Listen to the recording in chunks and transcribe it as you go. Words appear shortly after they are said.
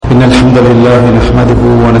إن الحمد لله نحمده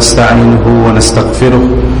ونستعينه ونستغفره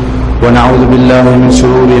ونعوذ بالله من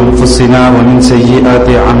شرور أنفسنا ومن سيئات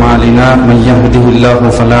أعمالنا من يهده الله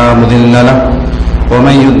فلا مضل له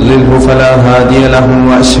ومن يضلله فلا هادي له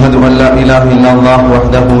وأشهد أن لا إله إلا الله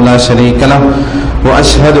وحده لا شريك له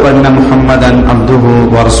وأشهد أن محمدا عبده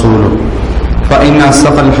ورسوله فإن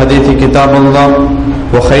أصدق الحديث كتاب الله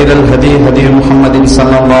وخير الهدي هدي محمد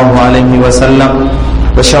صلى الله عليه وسلم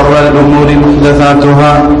وشر الأمور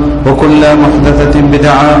محدثاتها وكل محدثة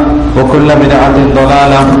بدعة وكل بدعة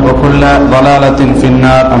ضلالة وكل ضلالة في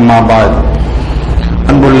النار أما بعد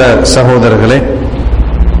அன்புள்ள சகோதரர்களே,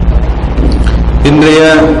 இன்றைய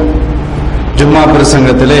ஜும்மா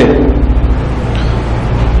பிரசங்கத்திலே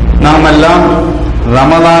நாம் எல்லாம்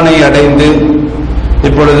ரமலானை அடைந்து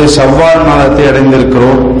இப்பொழுது ஷவ்வால் மாதத்தை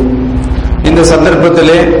அடைந்திருக்கிறோம். இந்த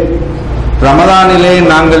சந்தர்ப்பத்திலே ரமலானிலே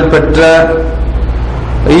நாங்கள் பெற்ற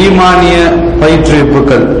ஈமானிய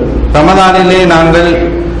பயிற்றுவிப்புகள், ரமலானிலே நாங்கள்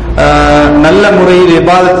நல்ல முறையில்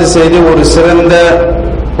இபாதத்து செய்து ஒரு சிறந்த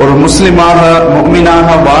ஒரு முஸ்லிமாக முஃமினாக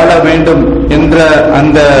வாழ வேண்டும் என்ற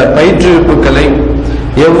அந்த பயிற்றுவிப்புகளை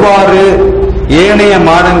எவ்வாறு ஏனைய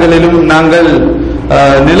மாதங்களிலும் நாங்கள்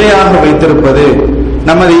நிலையாக வைத்திருப்பது,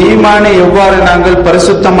 நமது ஈமானை எவ்வாறு நாங்கள்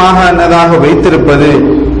பரிசுத்தமாக வைத்திருப்பது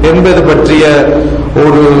என்பது பற்றிய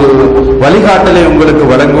ஒரு வழிகாட்டலை உங்களுக்கு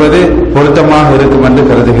வழங்குவது பொருத்தமாக இருக்கும் என்று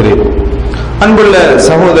கருதுகிறேன். அன்புள்ள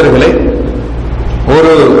சகோதரர்களே,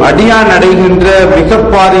 ஒரு அடியான் அடைகின்ற மிக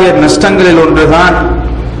பாரிய நஷ்டங்களில் ஒன்றுதான்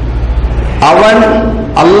அவன்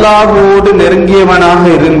அல்லாஹ்வோடு நெருங்கியவனாக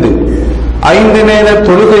இருந்து 5 நேர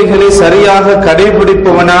தொழுகைகளை சரியாக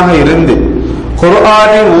கடைபிடிப்பவனாக இருந்து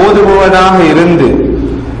குர்ஆனை ஓதுபவனாக இருந்து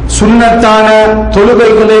சுன்னத்தான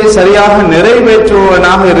தொழுகைகளை சரியாக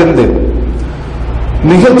நிறைவேற்றுபவனாக இருந்து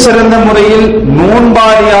மிகச்சிறந்த முறையில்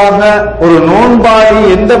நோன்பாளியாக, ஒரு நோன்பாளி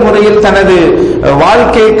எந்த முறையில் தனது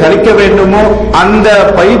வாழ்க்கையை கழிக்க வேண்டுமோ அந்த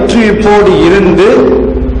பயிற்றுவிப்போடு இருந்து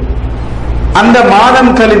அந்த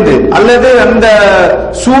மாதம் கழிந்து அல்லது அந்த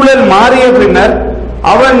சூழல் மாறிய பின்னர்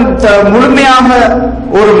அவன் முழுமையாக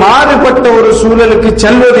ஒரு மாறுபட்ட ஒரு சூழலுக்கு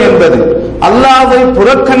செல்வது என்பது, அல்லாஹ்வை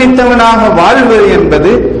புறக்கணித்தவனாக வாழ்வது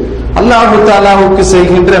என்பது அல்லாஹு தஆலாவுக்கு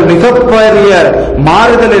செய்கின்ற மிகப்பெரிய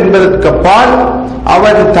மாறுதல் என்பதற்கு அப்பால்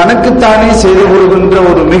அவன் தனக்குத்தானே செய்து கொள்கின்ற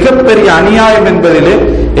ஒரு மிகப்பெரிய அநியாயம் என்பதிலே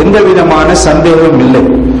எந்த விதமான சந்தேகமும் இல்லை.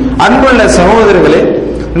 அன்புள்ள சகோதரர்களே,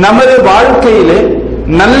 நமது வாழ்க்கையிலே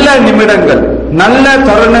நல்ல நிமிடங்கள், நல்ல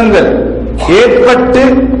தருணங்கள் ஏற்பட்டு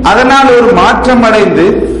அதனால் ஒரு மாற்றம் அடைந்து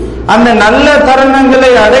அந்த நல்ல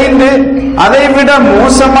தருணங்களை அடைந்து அதைவிட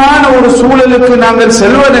மோசமான ஒரு சூழலுக்கு நாங்கள்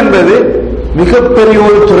செல்வது என்பது மிகப்பெரிய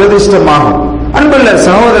ஒரு துரதிர்ஷ்டமாகும். அன்புள்ள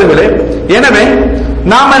சகோதரர்களே, எனவே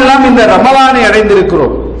நாம் எல்லாம் இந்த ரமலானை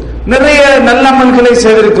அடைந்திருக்கிறோம், நிறைய நல்ல அமல்களை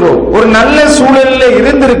செய்திருக்கிறோம், ஒரு நல்ல சூழலில்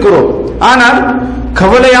இருந்திருக்கிறோம். ஆனால்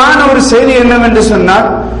கவலையான ஒரு செய்தி என்னவென்று சொன்னால்,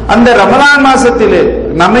 அந்த ரமலான் மாசத்திலே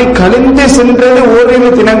நம்மை கழிந்து சென்றது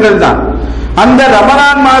ஓரிரு தினங்கள் தான். அந்த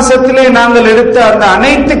ரமலான் மாசத்திலே நாங்கள் எடுத்த அந்த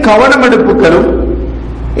அனைத்து கவனம் எடுப்புகளும்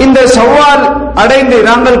இந்த ஷவ்வால் அடைந்து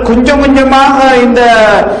நாங்கள் கொஞ்சம் கொஞ்சமாக இந்த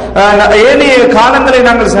ஏனைய காலங்களை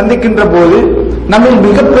நாங்கள் சந்திக்கின்ற போது நம்ம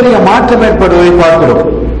மிகப்பெரிய மாற்றம் ஏற்படுவதை பார்க்கிறோம்.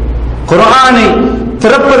 குர்ஆனை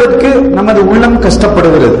திறப்பதற்கு நமது உள்ளம்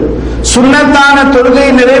கஷ்டப்படுகிறது. சுன்னத்தான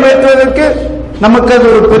தொழுகையை நிறைவேற்றுவதற்கு நமக்கு அது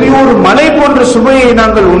ஒரு பெரிய ஒரு மலை போன்ற சுமையை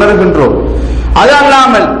நாங்கள் உணர்கின்றோம். அது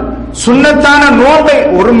அல்லாமல் சுன்னத்தான நோன்பை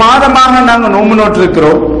ஒரு மாதமாக நாங்கள் நோன்பு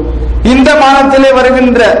நோற்றிருக்கிறோம். இந்த மாதத்திலே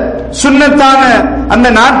வருகின்ற சுன்னத்தான அந்த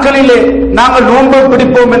நாட்களிலே நாங்கள் நோன்பு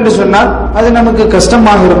பிடிப்போம் என்று சொன்னால் அது நமக்கு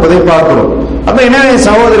கஷ்டமாக இருப்பதை பார்க்கிறோம். அப்ப எனவே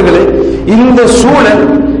சகோதரர்களே, இந்த சூழல்,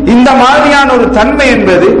 இந்த மாதிரியான ஒரு தன்மை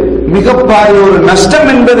என்பது மிகப்பாரிய ஒரு நஷ்டம்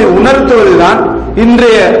என்பதை உணர்த்துவதுதான்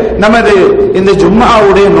இன்றைய நமது இந்த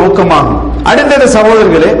ஜும்மாவுடைய நோக்கமாகும். அடுத்தது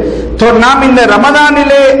சகோதரர்களே, நாம் இந்த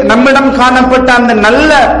ரமதானிலே நம்மிடம் காணப்பட்ட அந்த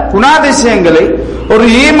நல்ல குணாதிசயங்களை, ஒரு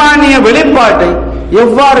ஈமானிய வெளிப்பாட்டை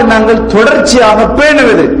எவ்வாறு நாங்கள் தொடர்ச்சியாக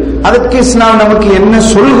பேணுவது, அதற்கு இஸ்லாம் நமக்கு என்ன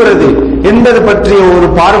சொல்கிறது என்பது பற்றிய ஒரு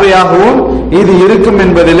பார்வையாகவும் இது இருக்கும்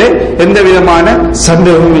என்பதிலே எந்த விதமான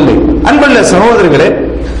சந்தேகமும் இல்லை. அன்புள்ள சகோதரர்களே,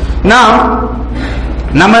 நாம்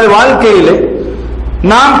நமது வாழ்க்கையிலே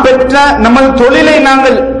நாம் பெற்ற நமது தொழிலை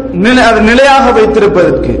நாங்கள் நிலையாக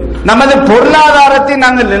வைத்திருப்பதற்கு, நமது பொருளாதாரத்தை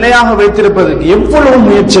நாங்கள் நிலையாக வைத்திருப்பதற்கு எவ்வளவு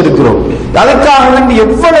முயற்சி எடுக்கிறோம், அதற்காக வேண்டி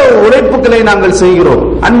எவ்வளவு உழைப்புகளை நாங்கள் செய்கிறோம்.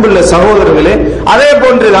 அன்புள்ள சகோதரர்களே, அதே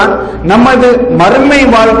போன்றுதான் நமது மறுமை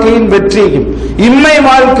வாழ்க்கையின் வெற்றியையும் இம்மை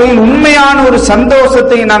வாழ்க்கையில் உண்மையான ஒரு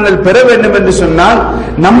சந்தோஷத்தை நாங்கள் பெற வேண்டும் என்று சொன்னால்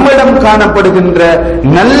நம்மிடம் காணப்படுகின்ற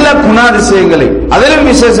நல்ல குணாதிசயங்களை, அதிலும்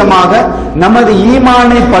விசேஷமாக நமது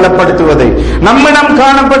ஈமானை பலப்படுத்துவதை, நம்மிடம்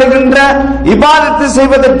காணப்படுகின்ற இபாதத்து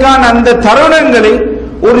செய்வதற்கான அந்த தருணங்களை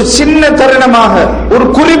ஒரு சின்ன தருணமாக, ஒரு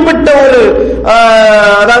குறிப்பிட்ட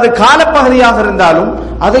அதாவது காலப்பகுதியாக இருந்தாலும்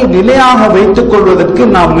அதை நிலையாக வைத்துக் கொள்வதற்கு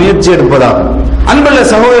நாம் முயற்சி எடுப்பதாகும். அன்புள்ள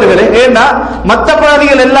சகோதரர்களே, ஏன்னா மற்ற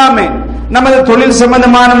பகுதிகள் எல்லாமே நமது தொழில்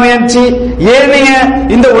சம்பந்தமான முயற்சி, ஏனைய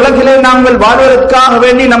இந்த உலகிலே நாங்கள் வாழ்வதற்காக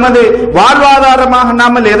வேண்டி நமது வாழ்வாதாரமாக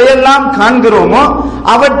நாங்கள் எதையெல்லாம் காண்கிறோமோ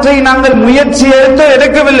அவற்றை நாங்கள் முயற்சி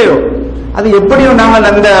எடுக்கவில்லையோ அது எப்படியோ நாங்கள்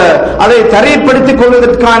அதை தரைப்படுத்திக்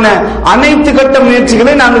கொள்வதற்கான அனைத்து கட்ட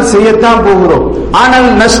முயற்சிகளை நாங்கள் செய்யத்தான் போகிறோம். ஆனால்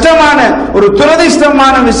நஷ்டமான ஒரு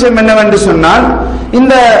துரதிஷ்டமான விஷயம் என்னவென்று சொன்னால்,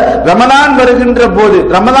 இந்த ரமலான் வருகின்ற போது,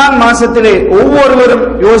 ரமலான் மாசத்திலே ஒவ்வொருவரும்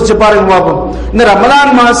யோசிச்சு பாருங்க பார்ப்போம். இந்த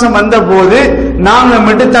ரமலான் மாசம் வந்த போது நாங்கள்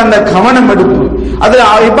எடுத்த அந்த கவனம் எடுப்பு, அது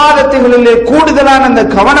இபாதத்துகளிலே கூடுதலான அந்த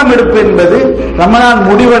கவனம் எடுப்பு என்பது ரமலான்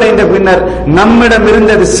முடிவடைந்த பின்னர் நம்மிடம்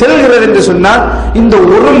இருந்தது செல்கிறது என்று சொன்னால், இந்த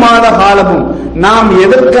ஒரு மாத காலமும் நாம்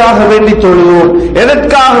எதற்காக வேண்டி தொழுவோம்,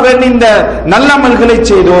 எதற்காக வேண்டி இந்த நல்லமல்களை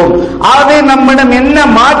செய்தோம், அதை நம்மிடம் என்ன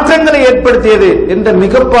மாற்றங்களை ஏற்படுத்தியது என்ற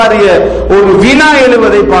மிகப்பெரிய ஒரு வினா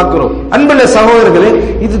எழுவதை பார்க்கிறோம். அன்புள்ள சகோதரர்களே,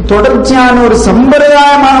 இது தொடர்ச்சியான ஒரு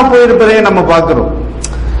சம்பிரதாயமாக போயிருப்பதை நம்ம பார்க்கிறோம்.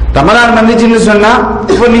 ரமலான் வந்துச்சுன்னு சொன்னா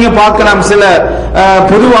இப்ப நீங்க பார்க்கலாம், சில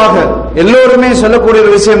பொதுவாக எல்லோருமே சொல்லக்கூடிய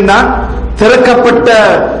ஒரு விஷயம்தான், திறக்கப்பட்ட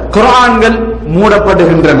குர்ஆன்கள்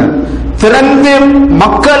மூடப்படுகின்றன. திறந்து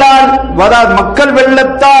மக்களால் மக்கள்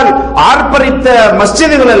வெள்ளத்தால் ஆர்ப்பரித்த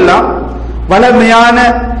மஸ்ஜிதுகள் எல்லாம் வளமையான,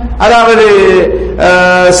 அதாவது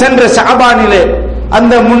சென்ற ஷஅபானிலே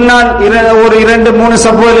அந்த முன்னால் ஒரு 2-3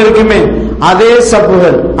 சப்புகள் இருக்குமே, அதே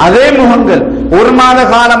சப்புகள், அதே முகங்கள் ஒரு மாத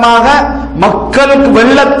காலமாக மக்களுக்கு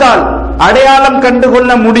வெள்ளத்தால் அடையாளம்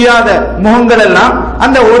கண்டுகொள்ள முடியாத முகங்கள் எல்லாம்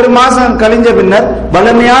அந்த ஒரு மாசம் கழிஞ்ச பின்னர்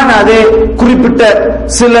வலிமையான அதே குறிப்பிட்ட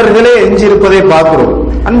சிலர்களே எஞ்சியிருப்பதை பார்க்கிறோம்.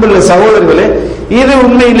 அன்புள்ள சகோதரர்களே, இது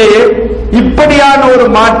உண்மையிலேயே இப்படியான ஒரு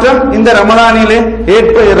மாற்றம் இந்த ரமலானிலே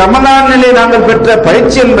ரமலானிலே நாங்கள் பெற்ற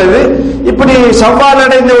பயிற்சி என்பது இப்படி சவால்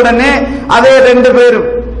அடைந்த உடனே அதே 2 பேரும்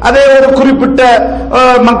அதே ஒரு குறிப்பிட்ட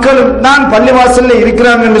மக்களும் தான் பள்ளிவாசல்ல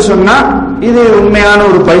இருக்கிறாங்க என்று சொன்னா இது உண்மையான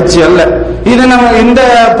ஒரு பயிற்சி அல்ல. இது நம்ம இந்த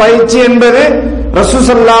பயிற்சி என்பது ரசூல்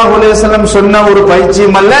ஸல்லல்லாஹு அலைஹி வஸல்லம் சொன்ன ஒரு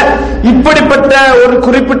பயிற்சியும் அல்ல. இப்படிப்பட்ட ஒரு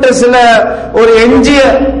குறிப்பிட்ட ஒரு எஞ்சிய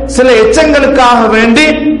சில எச்சங்களுக்காக வேண்டி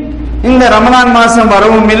இந்த ரமலான் மாசம்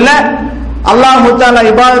வரவும் இல்லை, அல்லாஹ் தஆலா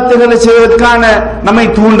இபாதத்துகளை செய்வதற்கான நம்மை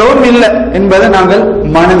தூண்டவும் இல்லை என்பதை நாங்கள்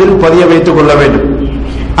மனதில் பதிய வைத்துக் கொள்ள வேண்டும்.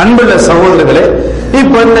 அன்புள்ள சகோதரர்களே,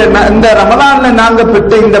 இப்ப இந்த ரமலான்ல நாங்க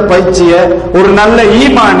பெற்ற இந்த பயிற்சிய ஒரு நல்ல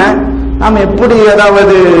ஈமான நாம் எப்படி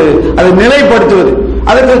அதாவது அதை நிலைப்படுத்துவது,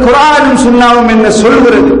 அதற்கு குர்ஆனும் சுன்னாவும் என்ன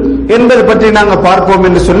சொல்கிறது என்பதை பற்றி நாங்கள் பார்ப்போம்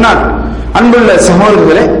என்று சொன்னால், அன்புள்ள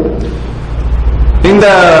சகோதரர்களே, இந்த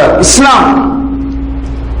இஸ்லாம்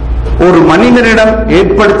ஒரு மனிதனிடம்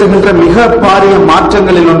ஏற்படுத்துகின்ற மிக பாரிய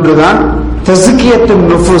மாற்றங்களில் ஒன்றுதான் தஸ்கியத்து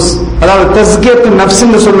நுஃபுஸ், அதாவது தஸ்கியத்து நஃப்ஸ்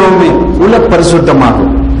என்று சொல்லுவோமே, உள்ள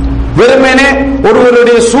பரிசுத்தமாகும். வெறுமனே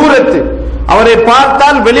ஒருவருடைய சூரத்து, அவரை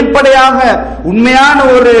பார்த்தால் வெளிப்படையாக உண்மையான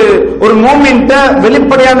ஒரு மோமென்ட்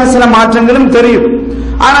வெளிப்படையான சில மாற்றங்களும் தெரியும்.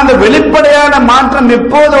 ஆனா அந்த வெளிப்படையான மாற்றம்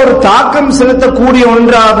எப்போது ஒரு தாக்கம் செலுத்தக்கூடிய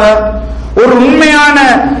ஒன்றாக, ஒரு உண்மையான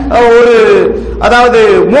அதாவது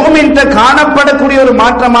முஃமின்ட காணப்படக்கூடிய ஒரு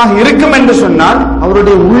மாற்றமாக இருக்கும் என்று சொன்னால்,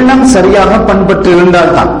 அவருடைய உள்ளம் சரியாக பண்பட்டு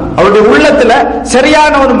இருந்தால் தான், அவருடைய உள்ளத்துல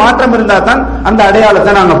சரியான ஒரு மாற்றம் இருந்தால் தான் அந்த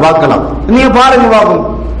அடையாளத்தை நாங்க பார்க்கலாம். நீங்க பாருங்க பாப்போம்,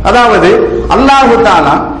 அதாவது அல்லாஹ்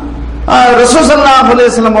தஆலா ரசூல் ஸல்லல்லாஹு அலைஹி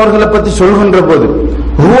வஸல்லம் அவர்களை பற்றி சொல்கின்ற போது,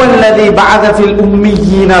 ஹுவல்லதி பஅத ஃபில்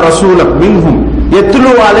உம்மீயீன ரசூலம் மின்ஹும்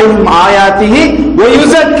யத்லு அலைஹிம் ஆயாத்திஹி வ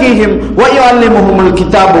யுஸக்கிஹிம் வ யுஅல்லிமுஹுமுல்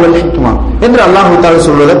கிதாப வல் ஹிக்மா என்று அல்லாஹ் தஆலா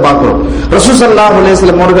சொல்வதை பார்க்கிறோம். ரசூல் ஸல்லல்லாஹு அலைஹி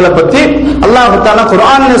வஸல்லம் அவர்களை பற்றி அல்லாஹ் தஆலா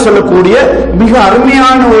குர்ஆனிலே சொல்லக்கூடிய மிக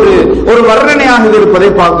அருமையான ஒரு வர்ணனையாக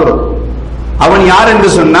இருப்பதை பார்க்கிறோம். அவன் யார்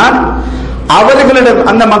என்று சொன்னால், அவர்களிடம்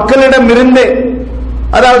அந்த மக்களிடம் இருந்தே,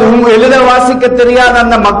 அதாவது எழுத வாசிக்க தெரியாத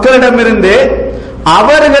அந்த மக்களிடமிருந்து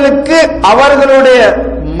அவர்களுக்கு அவர்களுடைய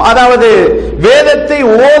அதாவது வேதத்தை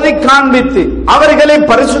ஓதி காண்பித்து அவர்களை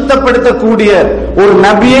பரிசுத்தப்படுத்தக்கூடிய ஒரு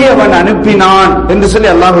நபியை அவன் அனுப்பினான் என்று சொல்லி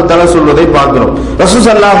அல்லாஹ் தஆலா சொல்வதை பார்க்கிறோம். ரசூல்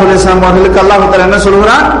ஸல்லல்லாஹு அலைஹி வஸல்லம் அவர்களுக்கு அல்லாஹ் தஆலா என்ன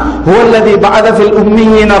சொல்கிறான்? ஹுவல்லதி பஅத ஃபில்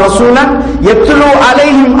உம்மீயீன ரசூலன் யத்லு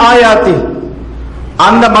அலைஹிம் ஆயாத்தி,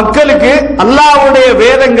 அந்த மக்களுக்கு அல்லாஹ்வுடைய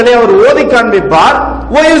வேதங்களை அவர் ஓதி காண்பிப்பார்,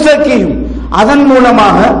 வ யுஸக்கிஹிம், அதன்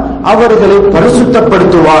மூலமாக அவர்களை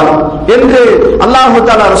பரிசுத்தப்படுத்துவார் என்று அல்லாஹ்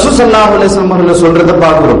தஆலா ரசூல் ஸல்லல்லாஹு அலைஹி வஸல்லம் அவர்கள் சொல்றதை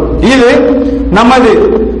பார்க்கிறோம். இது நமது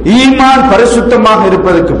ஈமான் பரிசுத்தமாக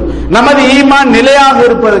இருப்பதற்கும் நமது ஈமான் நிலையாக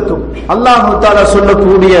இருப்பதற்கும் அல்லாஹ் தஆலா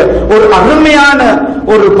சொல்லக்கூடிய ஒரு அருமையான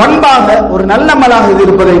ஒரு பண்பாக, ஒரு நல்ல அமலாக இது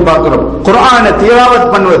இருப்பதை பார்க்கிறோம். குர்ஆனை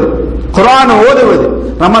திலாவத் பண்ணுவது, குர்ஆன் ஓதுவது.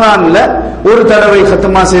 ரமலான்ல ஒரு தடவை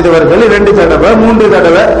கத்மா செய்தவர்கள், 2 தடவை, 3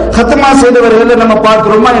 தடவை கத்மா செய்தவர்கள் நம்ம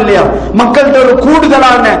பார்க்கிறோமா இல்லையா? மக்கள்கிட்ட ஒரு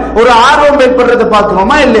கூடுதலான ஒரு ஆர்வம் ஏற்படுறதை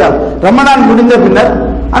பார்க்கிறோமா இல்லையா? ரமலான் முடிந்த பின்னர்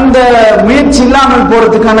அந்த முயற்சி இல்லாமல்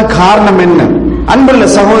போறதுக்கான காரணம் என்ன? அன்புள்ள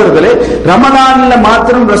சகோதரர்களே, ரமலான்ல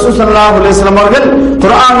மாத்திரம் ரசூல் ஸல்லல்லாஹு அலைஹி வஸல்லம் அவர்கள்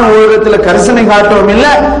குர்ஆன் ஓதுறதுல கரிசனை காட்டவும்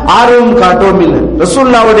இல்லை, ஆர்வம் காட்டவும் இல்லை.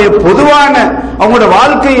 ரசூலுல்லாஹ்வுடைய பொதுவான அவங்களோட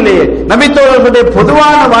வாழ்க்கையிலேயே, நபித்தோழர்களுடைய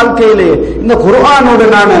பொதுவான வாழ்க்கையிலேயே இந்த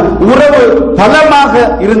குர்ஆனுடனான உறவு பலமாக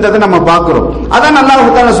இருந்ததை நம்ம பார்க்கிறோம். அதான்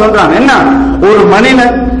அல்லாஹ் தஆலா சொல்றான், என்ன ஒரு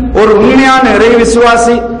மனிதன், ஒரு உண்மையான இறை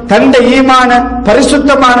விசுவாசி தந்த ஈமான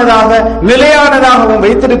பரிசுத்தமானதாக நிலையானதாகவும்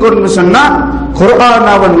வைத்திருக்கணும்னு சொன்னா குர்ஆன்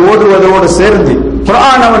அவன் ஓதுவதோடு சேர்ந்து,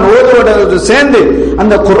 குர்ஆன் அவன் ஓதுவதோடு சேர்ந்து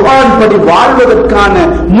அந்த குர்ஆன் படி வாழ்வதற்கான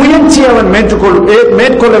முயற்சி அவன்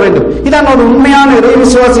மேற்கொள்ள வேண்டும். இதான் ஒரு உண்மையான இறை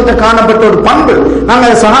விசுவாசிட்ட காணப்பட்ட ஒரு பண்பு.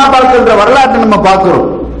 நாங்கள் சஹாபாக்கள் வரலாற்றை நம்ம பார்க்கிறோம்.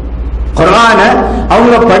 குர்ஆனை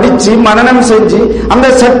அவங்க படிச்சு மனனம் செஞ்சு அந்த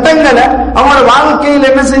சட்டங்களை அவங்களோட வாழ்க்கையில்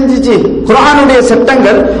என்ன செஞ்சிச்சு? குர்ஆனுடைய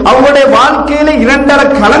சட்டங்கள் அவங்களுடைய வாழ்க்கையில 2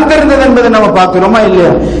 கலந்திருந்தது என்பதை நம்ம பார்க்கிறோமா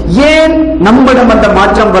இல்லையா? ஏன் நம்மிடம் அந்த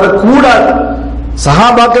மாற்றம் வரக்கூடாது?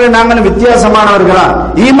 சஹாபாக்கள் நாங்கள் வித்தியாசமானவர்களா?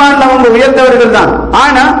 ஈமான்ல அவங்க உயர்ந்தவர்கள் தான்.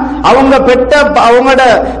 ஆனா அவங்க பெற்ற அவங்களோட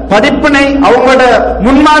படிப்பினை, அவங்களோட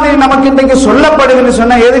முன்மாதிரி நமக்கு இன்றைக்கு சொல்லப்படுதுன்னு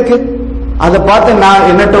சொன்னா எதுக்கு? அதை பார்த்து நான்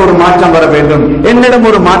என்னட்ட ஒரு மாற்றம் வர வேண்டும், என்னிடம்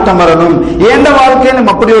ஒரு மாற்றம் வரணும், எந்த வாழ்க்கையிலும்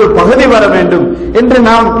அப்படி ஒரு பகுதி வர வேண்டும் என்று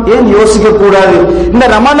நாம் ஏன் யோசிக்க கூடாது? இந்த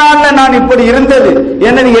ரமலான்ல நான் இப்படி இருந்தது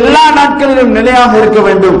எனது எல்லா நாட்களிலும் நிலையாக இருக்க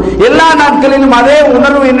வேண்டும், எல்லா நாட்களிலும் அதே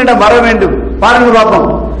உணர்வு என்னிடம் வர வேண்டும். பாருங்க பார்ப்போம்.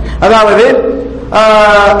 அதாவது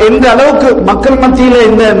எந்த அளவுக்கு மக்கள் மத்தியில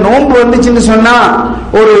இந்த நோன்பு வந்துச்சுன்னு சொன்னா,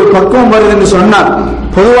 ஒரு பக்குவம் வருதுன்னு சொன்னா,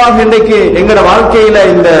 பொதுவாக இன்றைக்கு எங்கட வாழ்க்கையில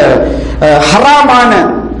இந்த ஹராமான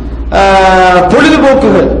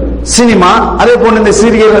பொழுதுபோக்குகள், சினிமா, அதே போல இந்த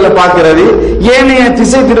சீரியல்களை பார்க்கிறது, ஏனைய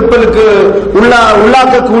திசை திருப்பலுக்கு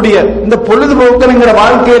உள்ளாக்கக்கூடிய இந்த பொழுதுபோக்குங்கிற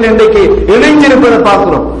வாழ்க்கையில் இன்றைக்கு இணைஞ்சிருப்பதை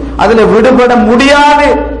பார்க்கிறோம். அதுல விடுபட முடியாது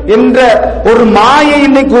என்ற ஒரு மாயை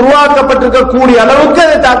இன்னைக்கு உருவாக்கப்பட்டிருக்கக்கூடிய அளவுக்கு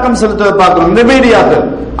அதை தாக்கம் செலுத்துவதை பார்க்கிறோம் இந்த மீடியாக்கள்.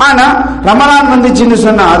 ஆனா ரமலான் வந்துச்சுன்னு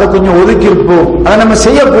சொன்னா அதை கொஞ்சம் ஒதுக்கி இருப்போம், அதை நம்ம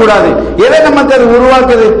செய்யக்கூடாது. எதை நமக்கு அது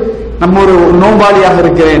உருவாக்குது? நம்ம ஒரு நோம்பாளியாக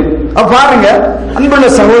இருக்கிறேன். பாருங்க அன்புள்ள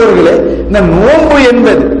சகோதரர்களே, இந்த நோன்பு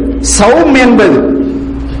என்பது, சௌம் என்பது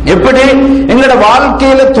எப்படி எங்களோட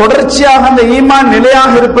வாழ்க்கையில தொடர்ச்சியாக அந்த ஈமான்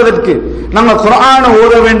நிலையாக இருப்பதற்கு நம்ம குர்ஆனை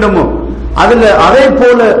ஓத வேண்டுமோ, அதுல அதே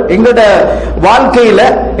போல எங்கட வாழ்க்கையில,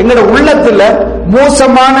 எங்கட உள்ளத்துல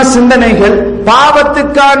மோசமான சிந்தனைகள்,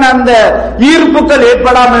 பாவத்துக்கான அந்த ஈர்ப்புகள்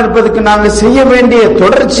ஏற்படாமல் இருப்பதற்கு நாங்கள் செய்ய வேண்டிய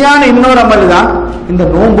தொடர்ச்சியான இன்னொரு அமல் தான் இந்த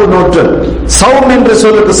நோன்பு நோற்றல். சௌம் என்று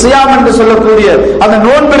சொல்லுது, சியாம் என்று சொல்லக்கூடிய அந்த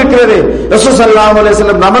நோன்பு இருக்கிறது. ரசூல் ஸல்லல்லாஹு அலைஹி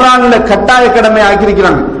வஸல்லம் ரமலான்ல கட்டாய கடமை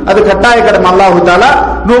ஆக்கியிருக்கிறாங்க. அது கட்டாய கடமை. அல்லாஹ் தஆலா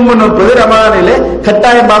நோன்பு நோற்பது ரமலானிலே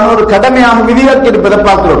கட்டாயமான ஒரு கடமையாக விதியாக்கி இருப்பதை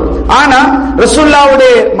பார்க்கிறோம். ஆனா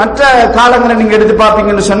ரசூலுல்லாஹ்வுடைய மற்ற காலங்களை நீங்க எடுத்து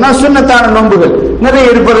பார்ப்பீங்கன்னு சொன்னா சுன்னத்தான நோன்புகள்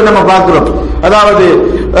நிறைய இருப்பதை நம்ம பார்க்கிறோம். அதாவது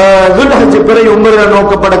துல்ஹஜ் பிறை 9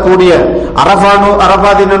 நோக்கப்படக்கூடிய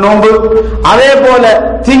அரஃபா தின நோன்பு, அதே போல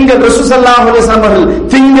திங்கள் ரசூல் ஸல்லல்லாஹு அலைஹி வஸல்லம்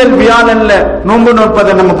திங்கள் வியாழன்ல நோன்பு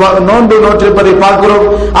நோற்பதை நம்ம நோன்பு நோற்றிருப்பதை பார்க்கிறோம்.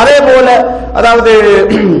 அதே போல அதாவது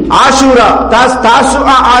ஆஷூரா,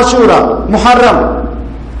 ஆஷூரா, முஹர்ரம்,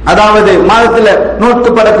 அதாவது மாதத்துல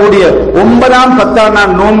நோக்கப்படக்கூடிய 9ஆம் 10ஆம்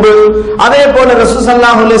நாள் நோன்பு. அதே போல ரசூல்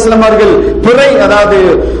ஸல்லல்லாஹு அலைஹி வஸல்லம் அவர்கள் பிறை, அதாவது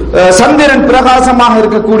சந்திரன் பிரகாசமாக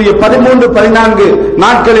இருக்கக்கூடிய 13, 14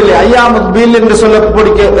 நாட்களிலே ஐயாமுல் பீல் என்று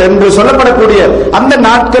சொல்லப்படக்கூடிய அந்த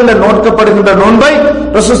நாட்களில் நோக்கப்படுகின்ற நோன்பை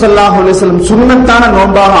ரசூல் ஸல்லல்லாஹு அலைஹி வஸல்லம் சுன்னத்தான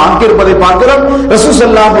நோன்பாக ஆக்கியிருப்பதை பார்க்கிறோம். ரசூல்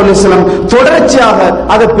ஸல்லல்லாஹு அலைஹி வஸல்லம் தொடர்ச்சியாக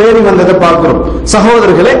அதை பேரி வந்ததை பார்க்கிறோம்.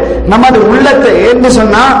 சகோதரர்களே, நமது உள்ளத்தை என்று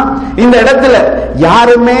சொன்னா இந்த இடத்துல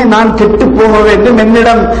யாருமே நான் கெட்டு போக வேண்டும்,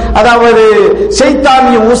 என்னிடம் அதாவது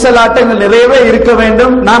சைத்தானிய ஊசலாட்டங்கள் நிறையவே இருக்க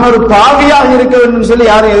வேண்டும், நான் ஒரு பாவியாக இருக்க வேண்டும் சொல்லி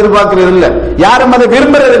யாரும் எதிர்பார்க்கிறது இல்லை, யாரும் அதை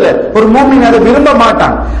விரும்புறது இல்லை. ஒரு மூமின் அதை விரும்ப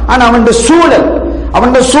மாட்டான். ஆனா அவன்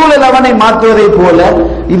சூழல் அவனை மாற்றுவதை போல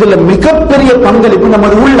இதுல மிகப்பெரிய பங்களிப்பு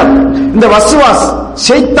நமது உள்ளம். இந்த வசுவாஸ்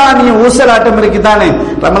சைத்தானிய ஊசலாட்டம் இருக்குதானே,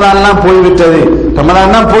 ரமலான்லாம் போய்விட்டது,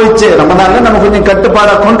 ரமலான்லாம் போயிடுச்சு, ரமலான்ல நம்ம கொஞ்சம்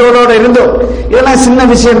கட்டுப்பாடா கண்ட்ரோலோட இருந்தோம், இதெல்லாம் சின்ன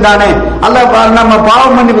விஷயம் தானே, அல்லாஹ் நம்ம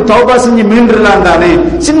பாவம் பண்ணி தௌபா செஞ்சு மீண்டுலாம் தானே,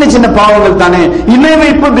 சின்ன சின்ன பாவங்கள் தானே, இணை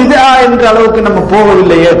வைப்பு பிதா என்ற அளவுக்கு நம்ம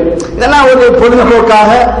போகவில்லையே, இதெல்லாம் ஒரு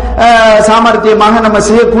பொழுதுபோக்காக சாமர்த்தியமாக நம்ம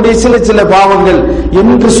செய்யக்கூடிய சில பாவங்கள்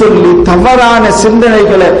என்று சொல்லி தவறான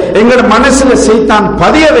சிந்தனைகளை எங்களோட மனசுல சைத்தான்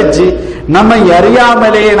பதிய வச்சு நம்ம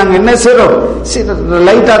அறியாமலேயே நாங்க என்ன செய்யறோம்,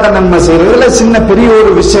 லைட்டா தான் நம்ம செய்யறதுல சின்ன பெரிய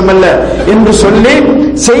ஒரு விஷயம் இல்ல என்று சொல்லி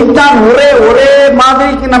சைத்தான் ஒரே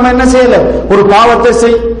மாதிரிக்கு நம்ம என்ன செய்யல, ஒரு பாவத்தை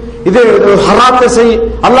செய், இது ஹராத்தை செய்,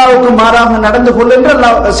 அல்லாஹ்வுக்கு மாறாக நடந்து கொள் என்று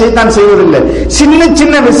ஷைத்தான் செய்வதில்லை. சின்ன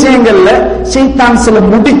சின்ன விஷயங்கள்ல ஷைத்தான் சில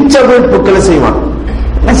முடிச்ச வைப்புகளை செய்வான்.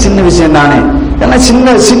 சின்ன விஷயம் தானே,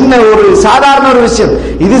 சின்ன ஒரு சாதாரண ஒரு விஷயம்,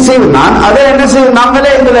 இது செய்வது நான் அதை என்ன செய்வது,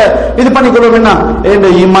 நாங்களே இதுல இது பண்ணிக்கொள்வோம். என்ன என்ற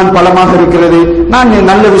ஈமான் பலமாக இருக்கிறது, நான்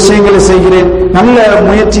நல்ல விஷயங்களை செய்கிறேன், நல்ல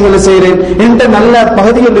முயற்சிகளை செய்கிறேன் என்ற நல்ல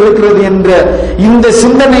பகுதிகள் இருக்கிறது என்ற இந்த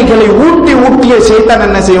சிந்தனைகளை ஊட்டிய ஷைத்தான்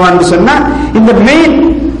என்ன செய்வான்னு சொன்னா, இந்த மெயின்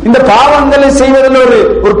இந்த பாவங்களை செய்வதில்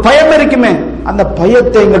ஒரு பயம் இருக்குமே, அந்த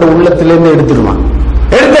பயத்தை எங்களோட உள்ளத்திலிருந்து எடுத்துடுவான்.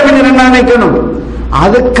 எடுத்த பின்னர் என்ன நினைக்கணும்,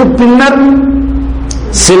 அதுக்கு பின்னர்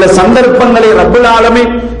சில சந்தர்ப்பங்களை ரப்பல்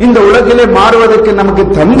ஆலமீன் இந்த உலகிலே மாறுவதற்கு நமக்கு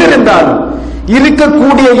தந்திருந்தாலும்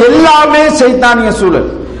இருக்கக்கூடிய எல்லாமே சைத்தானிய சூழல்.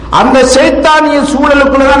 அந்த சைத்தானிய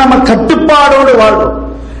சூழலுக்குள்ளதான் நம்ம கட்டுப்பாடோடு வாழ்றோம்.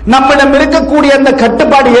 நம்மிடம் இருக்கக்கூடிய அந்த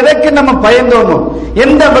கட்டுப்பாடு எதற்கு நம்ம பயந்தோமோ,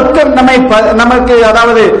 எந்த வெட்கம் நமக்கு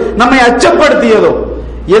அதாவது நம்மை அச்சப்படுத்தியதோ,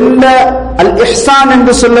 எந்த அல் இஹ்சான்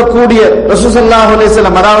என்று சொல்லக்கூடிய ரசூல் ஸல்லல்லாஹு அலைஹி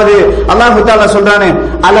வஸல்லம், அதாவது அல்லாஹ் தஆலா சொல்றானே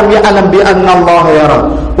அலம் யஅலம் பி அன்னல்லாஹ யரா,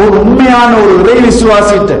 ஒரு உண்மையான ஒரு இறை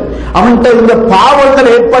விசுவாசிட்ட அவன்கிட்ட இந்த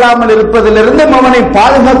பாவங்கள் ஏற்படாமல் இருப்பதிலிருந்து அவனை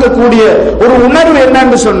பாதுகாக்கக்கூடிய ஒரு உணர்வு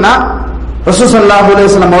என்னன்னு சொன்னா, ரசூல் ஸல்லல்லாஹு அலைஹி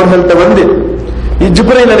வஸல்லம் அவர்கள்ட்ட வந்து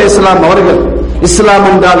ஜிப்ரீல் அலைஹிஸ்ஸலாம் அவர்கள் இஸ்லாம்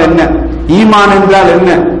என்றால் என்ன, ஈமான் என்றால்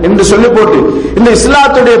என்ன என்று சொல்லி போட்டு இந்த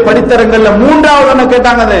இஸ்லாத்துடைய படித்தரங்கள்ல மூன்றாவது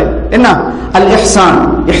கேட்டாங்க, என்ன அல் இஹ்சான்.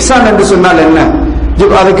 இஹ்சான் என்று சொன்னால் என்ன?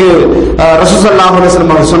 அதுக்கு ரசூல் ஸல்லல்லாஹு அலைஹி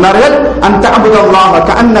வஸல்லம் அவர்கள் சொன்னார்கள், அன் தஅபுதல்லாஹ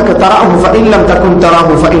கஅன்னக தராஹு ஃபஇன் லம் தகுன்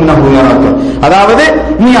தராஹு ஃபஇன்னஹு யராக. அதாவது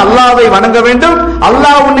நீ அல்லாஹ்வை வணங்க வேண்டும்,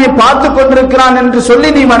 அல்லாஹ் உன்னை பார்த்து கொண்டிருக்கிறான் என்று சொல்லி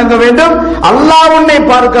நீ வணங்க வேண்டும். அல்லாஹ் உன்னை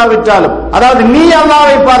பார்க்காவிட்டாலும், அதாவது நீ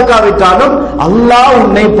அல்லாஹ்வை பார்க்காவிட்டாலும் அல்லாஹ்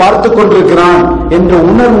உன்னை பார்த்து கொண்டிருக்கிறான் என்ற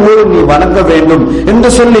உணர்வோடு நீ வணங்க வேண்டும்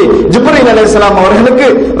என்று சொல்லி ஜிப்ரீல் அலைஹிஸ்ஸலாம் அவர்களுக்கு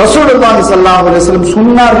ரசூலுல்லாஹி ஸல்லல்லாஹு அலைஹி வஸல்லம்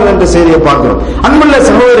சொன்னார்கள் என்ற செய்தியை பார்க்கிறோம். அன்புள்ள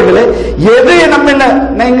சகோதரர்களே, எது நம்ம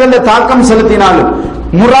எங்களை தாக்கம் செலுத்தினாலும்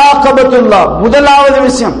முராகபத்துல்லாஹ் முதலாவது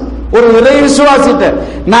விஷயம். ஒரு இறை விசுவாசிட்ட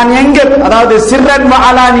நான் எங்க, அதாவது சிர்ரன் வ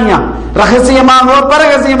அலானியா, ரகசியமாகவோ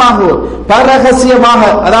பரகசியமாக,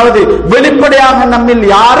 அதாவது வெளிப்படையாக நம்மில்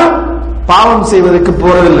யாரும் பாவம் செய்வதற்கு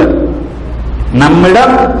போறதில்லை.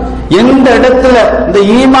 நம்மிடம் எந்த இடத்துல இந்த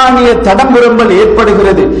ஈமானிய தடம்புரம்பல்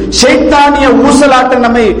ஏற்படுகிறது, ஷைத்தானிய ஊசலாட்டம்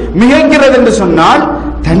நம்மை மிகைக்கிறது என்று சொன்னால்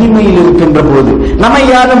தனிமையில் இருக்கின்ற போது நம்மை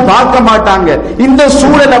யாரும் பார்க்க மாட்டாங்க. இந்த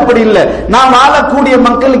சூழல் அப்படி இல்லை. நான் வாழக்கூடிய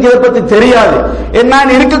மக்களுக்கு இதை பத்தி தெரியாது.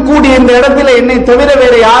 நான் இருக்கக்கூடிய இந்த இடத்துல என்னை தவிர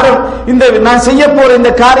வேற யாரும் இந்த நான் செய்ய போற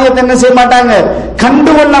இந்த காரியத்தை என்ன செய்ய மாட்டாங்க,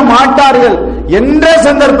 கண்டுகொள்ள மாட்டார்கள் என்ற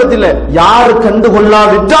சந்தர்ப்பத்தில் யாரு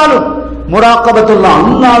கண்டுகொள்ளாவிட்டாலும் முராகபத்துல்லாஹ்,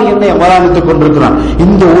 அல்லாஹ் என்னை அவதானித்துக் கொண்டிருக்கிறான்,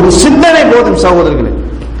 இந்த ஒரு சிந்தனை போதும் சகோதரர்களே,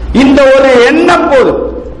 இந்த ஒரு எண்ணம் போதும்.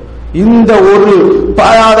 இந்த ஒரு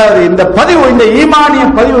அதாவது இந்த பதிவு, இந்த ஈமானிய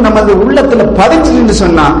பதிவு நமது உள்ளத்துல பதிச்சு என்று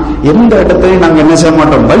சொன்னா எந்த இடத்திலையும் நாங்க என்ன செய்ய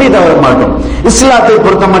மாட்டோம், வழி தவற மாட்டோம். இஸ்லாத்தை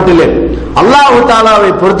பொறுத்த மட்டிலே, அல்லாஹ்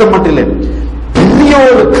தஆலாவை பொறுத்த மட்டிலே பெரிய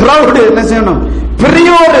ஒரு கிரௌட் என்ன செய்யணும்,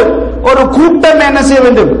 பெரிய ஒரு கூட்டம் என்ன செய்ய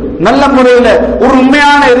வேண்டும், நல்ல முறையில ஒரு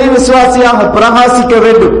உண்மையான இறை விசுவாசியாக பிரகாசிக்க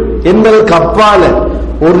வேண்டும் என்பதற்கு அப்பால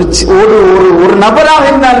ஒரு நபராக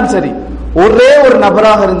இருந்தாலும் சரி, ஒரே ஒரு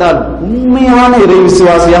நபராக இருந்தாலும் உண்மையான இறை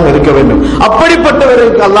விசுவாசியாக இருக்க வேண்டும்.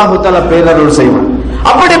 அப்படிப்பட்டவர்களுக்கு அல்லாஹு தஆலா பேரருள் செய்வான்.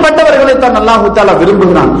 அப்படிப்பட்டவர்களை தான் அல்லாஹு தஆலா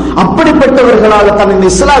விரும்புகிறான். அப்படிப்பட்டவர்களால் தான் இந்த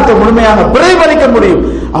இஸ்லாத்தை முழுமையாக பிரதிபலிக்க முடியும்.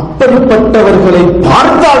 அப்படிப்பட்டவர்களை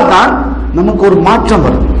பார்த்தால் தான் நமக்கு ஒரு மாற்றம்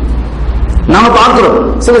வரும். நாம பார்க்கிறோம்,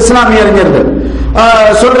 சில இஸ்லாமிய அறிஞர்கள்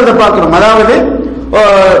சொல்றதை பார்க்கிறோம். அதாவது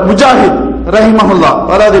முஜாஹித் ரஹிமஹுல்லாஹ்,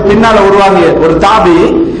 அதாவது பின்னால உருவாகிய ஒரு தாபி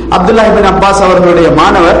அப்துல்லாஹ் இப்னு அப்பாஸ் அவர்களுடைய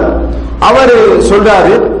மாணவர், அவர்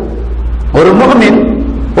சொல்றாரு, ஒரு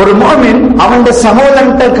முஃமின் அவனுடைய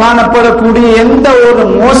சகோதரன்ட்ட காணப்படக்கூடிய எந்த ஒரு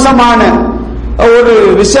மோசமான ஒரு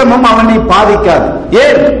விஷயமும் அவனை பாதிக்காது.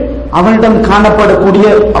 ஏன்? அவனிடம் காணப்படக்கூடிய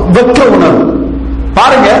வெட்க உணர்வு.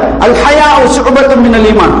 பாருங்க, அல் ஹயா ஷுபத்தும் மினல்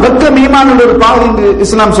ஈமான், வெட்கம் ஈமானின் ஒரு பாகம் என்று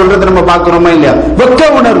இஸ்லாம் சொல்றது நம்ம பார்க்கிறோமா இல்லையா? வெட்க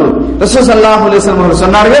உணர்வு. ரசூல் ஸல்லல்லாஹு அலைஹி வஸல்லம்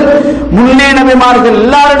சொன்னார்கள், முன்னே நபிமார்கள்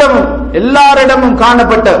எல்லாரிடமும்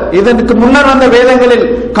காணப்பட்ட, இதற்கு முன்னர் வந்த வேதங்களில்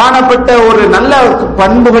காணப்பட்ட ஒரு நல்ல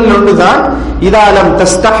பண்புகள் ஒன்றுதான் இதாலம்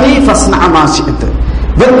தஸ்தஹி ஃபஸ்னா மா ஷிஅத்,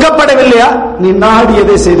 வெட்கப்படவில்லையா நீ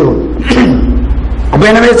நாடியதை செய்து கொள். அப்ப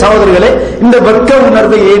எனவே சகோதரர்களே, இந்த வெட்க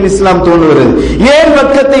உணர்வை ஏன் இஸ்லாம் தோன்றுகிறது? ஏன்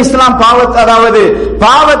வெட்கத்தை இஸ்லாம்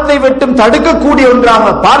பாவத்தை விட்டும் தடுக்கக்கூடிய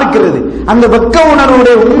ஒன்றாக பார்க்கிறது? அந்த வெட்க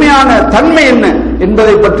உணர்வுடைய உண்மையான தன்மை என்ன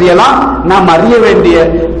என்பதை பற்றியெல்லாம் நாம் அறிய வேண்டிய,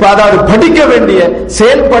 அதாவது படிக்க வேண்டிய,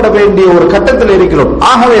 செயல்பட வேண்டிய ஒரு கட்டத்தில் இருக்கிறோம்.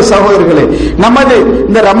 ஆகவே சகோதரர்களே, நமது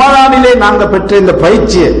இந்த ரமலானிலே நாங்கள் பெற்ற இந்த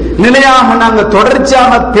பயிற்சியை நிலையாக நாங்கள்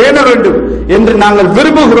தொடர்ச்சியாக பேண வேண்டும் என்று நாங்கள்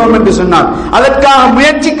விரும்புகிறோம் என்று சொன்னால், அதற்காக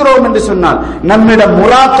முயற்சிக்கிறோம் என்று சொன்னால், நம்மிடம்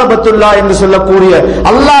முராகபத்துல்லா என்று சொல்லக்கூடிய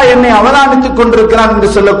அல்லாஹ் என்னை அவதானித்துக் கொண்டிருக்கிறான் என்று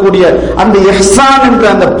சொல்லக்கூடிய அந்த இஹ்சான் என்ற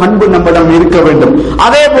அந்த பண்பு நம்மிடம் இருக்க வேண்டும்.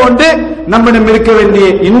 அதே போன்று நம்மிடம் இருக்க வேண்டிய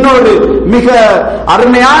இன்னொரு மிக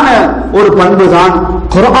அருமையான ஒரு பண்பு தான்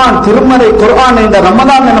குர்ஆன். திருமறை குர்ஆனை இந்த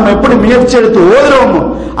ரமலானை நம்ம எப்படி முயற்சி எடுத்து ஓதுறோமோ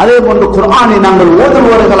அதே போன்று குர்ஆனை நாங்கள்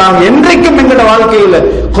ஓதுபவர்களாக என்றைக்கும் எங்களோட வாழ்க்கையில்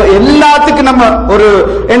எல்லாத்துக்கும் நம்ம ஒரு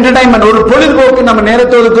என்டர்டைன்மெண்ட், ஒரு பொழுதுபோக்கு நம்ம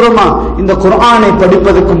நேரத்தை ஒதுக்குறோமா, இந்த குர்ஆனை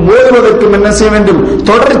படிப்பதற்கும் ஓதுவதற்கும் என்ன செய்ய வேண்டும்,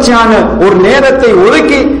 தொடர்ச்சியான ஒரு நேரத்தை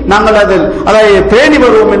ஒதுக்கி நாங்கள் அதை பேணி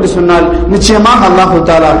வருவோம் என்று சொன்னால் நிச்சயமாக அல்லாஹ்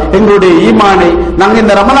தஆலா எங்களுடைய ஈமானை நாங்கள்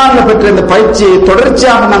இந்த ரமலானில் பெற்ற இந்த பயிற்சியை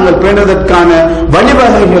தொடர்ச்சியாக நாங்கள் பேணுவதற்கான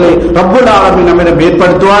வழிவகைகளை ரப்புல் ஆலமீன் நம்மிடம்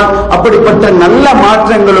ஏற்படுத்துவார். அப்படிப்பட்ட நல்ல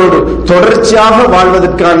மாற்றங்களோடு தொடர்ச்சியாக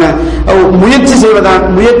வாழ்வதற்கான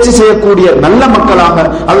முயற்சி செய்யக்கூடிய நல்ல மக்களாக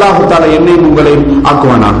அல்லாஹ் தஆலா என்னையும் உங்களையும்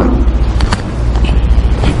ஆக்குவானாக.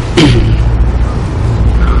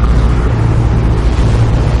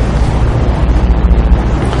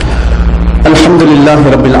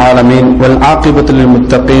 அல்ஹம்துலில்லாஹி ரப்பில் ஆலமீன் வல் ஆகிபத்து லில்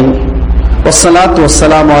முத்தகீன் والصلاة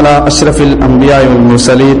والسلام على أشرف الأنبياء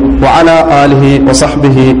والمرسلين وعلى آله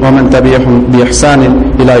وصحبه ومن تبعهم بإحسان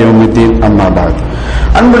إلى يوم الدين أما بعد.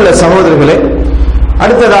 அன்புள்ள சகோதரர்களே,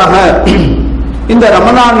 அடுத்ததாக இந்த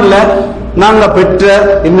ரமலான்ல நாங்க பெற்ற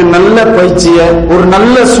இந்த நல்ல பயிற்சியை, ஒரு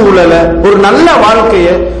நல்ல சூழலை, ஒரு நல்ல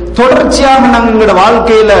வாழ்க்கையை தொடர்ச்சியாக நாங்களோட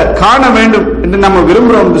வாழ்க்கையில காண வேண்டும் என்று நம்ம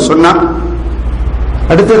விரும்புறோம் என்று சொன்னா,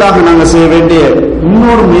 அடுத்ததாக நாங்கள் செய்ய வேண்டிய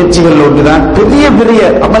இன்னொரு முயற்சிகள் ஒன்றுதான் பெரிய பெரிய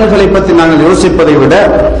அமல்களை பற்றி நாங்கள் யோசிப்பதை விட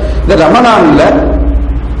இந்த ரமலான்ல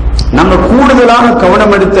நம்ம கூடுதலாக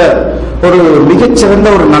கவனம் எடுத்த ஒரு மிகச்சிறந்த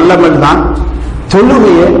ஒரு நல்லமல் தான்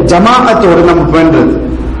தொழுகையை ஜமாஅத்தோடு நம்ம பேணுறது.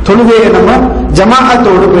 தொழுகையை நம்ம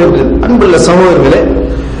ஜமாஅத்தோடு பேணுறது. அன்புள்ள சகோதரர்களே,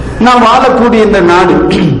 நாம் வாழக்கூடிய இந்த நாடு,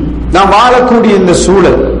 நாம் வாழக்கூடிய இந்த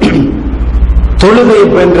சூழல் தொழுகையை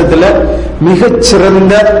பேணுறதுல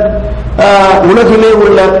மிகச்சிறந்த, உலகிலே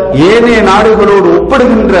உள்ள ஏனைய நாடுகளோடு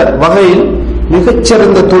ஒப்பிடுகின்ற வகையில்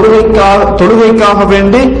மிகச்சிறந்த தொழுகைக்காக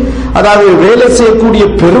வேண்டி, அதாவது வேலை செய்யக்கூடிய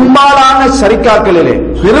பெரும்பாலான ஷரிக்காக்களிலே,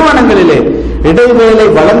 நிறுவனங்களிலே இடைவேளை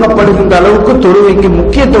வழங்கப்படுகின்ற அளவுக்கு தொழுகைக்கு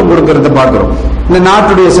முக்கியத்துவம் கொடுக்கிறத பார்க்கிறோம். இந்த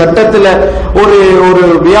நாட்டுடைய சட்டத்துல ஒரு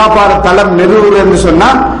வியாபார தளம் நிறுவுகிறது என்று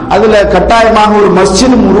சொன்னா அதுல கட்டாயமாக ஒரு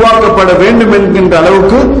மஸ்ஜிதும் உருவாக்கப்பட வேண்டும் என்கின்ற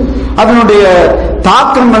அளவுக்கு அதனுடைய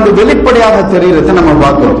தாக்கம் வந்து வெளிப்படையாக தெரிகிறத நம்ம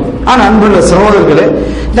பார்க்கிறோம். ஆனா அன்புள்ள சகோதரர்களே,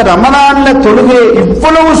 இந்த ரமலான்ல தொழுகை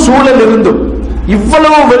இவ்வளவு சூழல் இருந்தும்,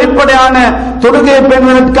 இவ்வளவு வெளிப்படையான தொழுகையை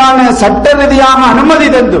பெறுவதற்கான சட்ட ரீதியாக அனுமதி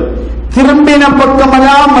தந்தும், திரும்பின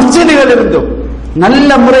பக்கமெல்லாம் மஸ்ஜிதுகள் இருந்தும், நல்ல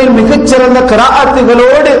முறையில் மிகச்சிறந்த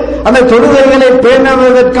கிராஅத்துகளோடு அந்த தொழுகைகளை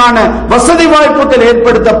பேணுவதற்கான வசதி வாய்ப்புகள்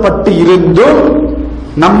ஏற்படுத்தப்பட்டு இருந்தும்,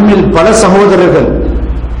 நம்மில் பல சகோதரர்கள்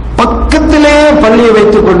பக்கத்திலேயே பள்ளியை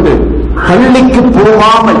வைத்துக் கொண்டு பள்ளிக்கு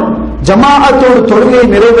போகாமல் ஜமாஅத்தோடு தொழுகையை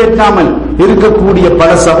நிறைவேற்றாமல் இருக்கக்கூடிய பல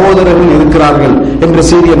சகோதரர்கள் இருக்கிறார்கள் என்ற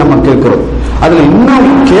செய்தியை நம்ம கேட்கிறோம். அதுல இன்னும்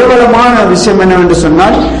கேவலமான விஷயம் என்னவென்று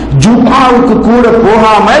சொன்னால், ஜும்ஆவுக்கு கூட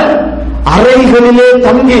போகாமல் அறைகளிலே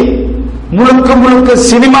தங்கி முழுக்க முழுக்க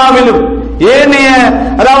சினிமாவிலும் ஏனைய,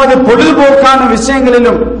 அதாவது பொழுதுபோக்கான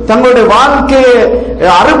விஷயங்களிலும் தங்களுடைய வாழ்க்கையை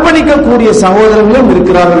அர்ப்பணிக்கக்கூடிய சகோதரர்களும்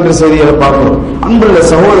இருக்கிறார்கள் என்ற செய்தியை பார்க்கிறோம். அன்புள்ள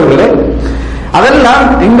சகோதரர்களே, அதெல்லாம்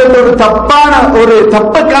எங்களோட ஒரு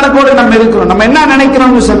தப்ப கணக்கோடு நம்ம இருக்கிறோம். நம்ம என்ன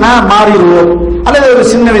நினைக்கிறோம்னு சொன்னா மாறிடுவோம், அல்லது ஒரு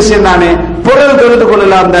சின்ன விஷயம் தானே, பொருள் தெரிந்து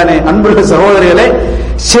கொள்ளலாம் தானே. அன்புள்ள சகோதரர்களே,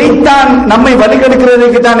 ஷைத்தான் நம்மை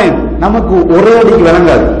வழிகெடுக்கிறதுக்கு தானே நமக்கு ஒரே அடிக்கு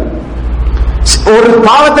விளங்காது. ஒரு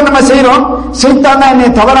பாவத்தை நம்ம செய்யறோம், ஷைத்தான் என்னை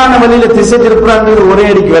தவறான வழியில திசை திருப்புறாங்கிறது ஒரே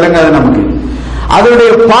அடிக்கு விளங்காது நமக்கு.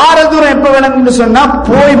 அதனுடைய பாரதூரம் எப்ப விளங்குன்னு சொன்னா,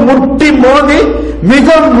 போய் முட்டி மோதி மிக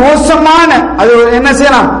மோசமான, அது என்ன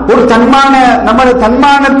செய்யலாம், ஒரு நம்முடைய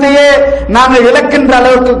தன்மானத்தையே நாங்கள் இழக்கின்ற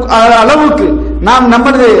அளவுக்கு நாம்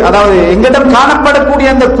நமது, அதாவது எங்களிடம் காணப்படக்கூடிய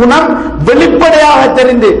அந்த குணம் வெளிப்படையாக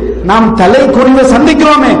தெரிந்து நாம் தலை குறிவை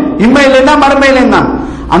சந்திக்கிறோமே, இன்மையில மறுமையில தான்,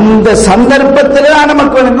 அந்த சந்தர்ப்பத்திலே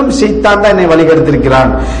நமக்கு வழங்கும் ஷைத்தான் தான் என்னை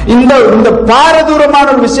வழிகெடுத்திருக்கிறான். இந்த பாரதூரமான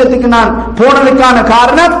ஒரு விஷயத்துக்கு நான் போனதுக்கான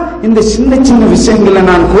காரணம் இந்த சின்ன சின்ன விஷயங்களை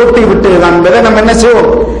நான் கோட்டை விட்டு நம்ம என்ன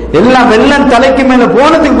செய்வோம், எல்லாம் வெள்ளம் தலைக்கு மேல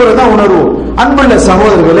போனதுக்கு பிறகுதான் உணர்வோம். அன்புள்ள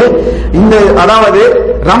சகோதரர்களே, இந்த அதாவது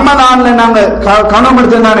ரமலான்ல நாங்க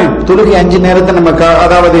கவனப்படுத்தானே தொழுகை 5 நேரத்தை நம்ம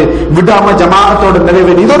அதாவது விடாம ஜமாஅத்தோடு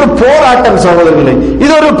நிறைவேறி, இது ஒரு போராட்டம் சகோதரர்களே,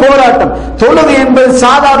 இது ஒரு போராட்டம். தொழுகை என்பது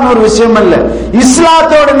சாதாரண ஒரு விஷயம் அல்ல.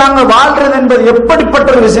 இஸ்லாத்தோடு தௌஹீதோடு நாங்க வாழ்றது என்பது எப்படிப்பட்ட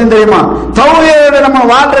ஒரு விஷயம் தெரியுமா? தௌஹீதோடு நம்ம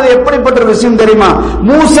வாழ்றது எப்படிப்பட்ட ஒரு விஷயம் தெரியுமா?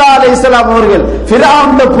 மூசா அலைஹிஸ்ஸலாம் அவர்கள்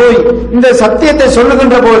ஃபிரௌன்ட போய் இந்த சத்தியத்தை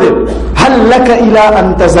சொல்லுகின்ற போது ஹல்லக இலா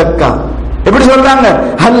அன் தஸக்கா, எப்படி சொல்றாங்க?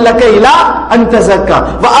 ஹல்லக இலா அன் தஸக்கா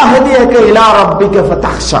வ அஹ்தியக இலா ரப்பிக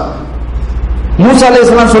ஃபதஹ்ஷா. மூசா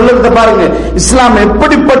அலைஹிஸ்ஸலாம் சொல்றத பாருங்க, இஸ்லாம்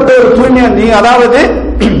எப்படிப்பட்ட ஒரு தூய்மை. நீ அதாவது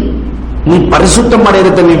நீ பரிசுத்தம்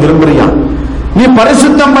அடையறத நீ விரும்புறியா? நீ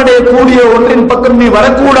பரிசுத்தம் அடையக்கூடிய ஒன்றின் பக்கம் நீ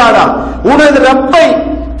வரக்கூடாதா? உனது ரப்பை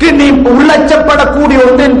நீ உள்ளச்சப்படக்கூடிய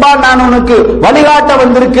ஒன்றின்பால் நான் உனக்கு வழிகாட்ட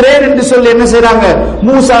வந்திருக்கிறேன் என்று சொல்லி என்ன செய்றாங்க?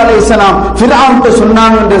 மூசா அலைஹிஸ்ஸலாம் ஃபிரௌன்ட்ட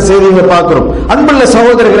சொன்னாங்க என்ற செய்தியை பார்க்கிறோம். அன்புள்ள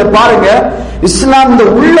சகோதரர்களை பாருங்க, இஸ்லாம் இந்த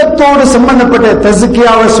உள்ளத்தோடு சம்பந்தப்பட்ட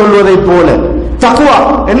தஸ்கியாவை சொல்வதை போல தக்வா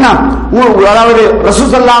என்ன, அதாவது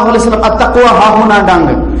ரசூல் ஸல்லல்லாஹு அலைஹி வஸல்லம் அத்தக்வா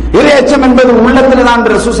ஹாஹுனாண்டாங்க, இறையச்சம் என்பது உள்ளத்துல தான்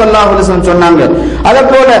ரசூல் ஸல்லல்லாஹு அலைஹி வஸல்லம் சொன்னாங்க. அதே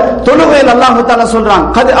போல தொழுகையில் அல்லாஹ் தஆலா சொல்றான்,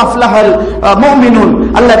 கத் அஃப்லஹல் முஃமினூன்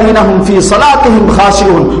அல்லதீன ஹும் ஃபீ ஸலாத்திஹிம்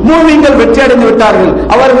காஷியூன், மூமின்கள் வெற்றி அடைந்து விட்டார்கள்.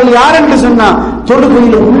 அவர்கள் யார் என்று சொன்னா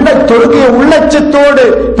தொழுகையை உள்ளச்சத்தோடு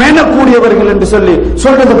பேணக்கூடியவர்கள் என்று சொல்லி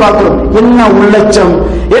சொல்றது பார்க்கிறோம். என்ன உள்ளச்சம்,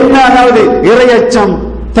 என்ன அதாவது இறையச்சம்,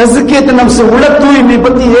 தஸ்கியத்து நஃப்ஸ், உள தூய்மை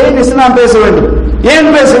பத்தி ஏன் இஸ்லாம் பேச வேண்டும்? ஏன்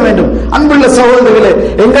பேச வேண்டும்? அன்புள்ள சகோதரர்களே,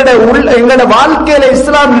 எங்கட வாழ்க்கையில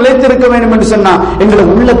இஸ்லாம் நிலைத்திருக்க வேண்டும் என்று சொன்னா எங்கட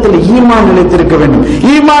உள்ளத்தில் ஈமான் நிலைத்திருக்க வேண்டும்.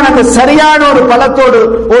 ஈமான் அந்த சரியான ஒரு பலத்தோடு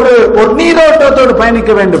ஒரு நீரோட்டத்தோடு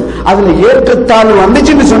பயணிக்க வேண்டும். அதுல ஏற்றத்தாழ்வு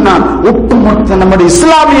வந்துச்சுன்னு சொன்னா ஒட்டுமொத்த நம்முடைய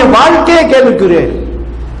இஸ்லாமிய வாழ்க்கையை கேள்விக்குரிய.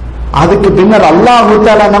 அதுக்கு பின்னர் அல்லாஹ்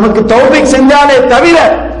தஆலா நமக்கு தௌபீக் செஞ்சாலே தவிர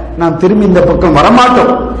நாம் திரும்பி இந்த பக்கம்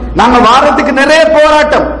வரமாட்டோம். நாங்க வாரத்துக்கு நிறைய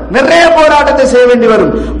போராட்டத்தை செய்ய வேண்டி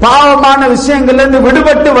வரும். பாவமான விஷயங்கள்ல இருந்து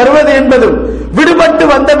விடுபட்டு வருவது என்பதும், விடுபட்டு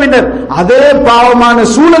வந்த பின்னர் அதே பாவமான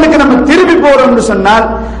சூழலுக்கு நம்ம திரும்பி போறோம்னு சொன்னால்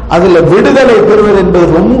அதுல விடுதலை பெறுவது என்பது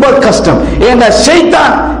ரொம்ப கஷ்டம். ஏன்னா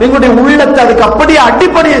ஷைத்தான் எங்களுடைய உள்ளத்தை அதுக்கு அப்படியே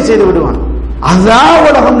அடிப்படையை செய்து விடுவான். அதான்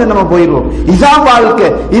உலகம் நம்ம போயிடுவோம். இதான் வாழ்க்கை,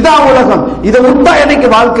 இதான் உலகம், இதை விட்டா எனக்கு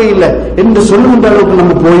வாழ்க்கை இல்லை என்று சொல்லுகின்ற அளவுக்கு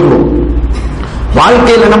நம்ம போயிடுவோம்.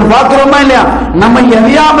 வாழ்க்கையில நம்ம பார்க்கிறோமா இல்லையா? நம்ம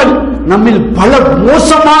அறியாமல் நம்மில் பல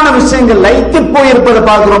மோசமான விஷயங்கள் லைத்து போயிருப்பதை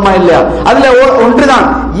பார்க்கிறோமா இல்லையா? அதுல ஒன்றுதான்,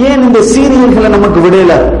 ஏன் இந்த சீரியல்களை நமக்கு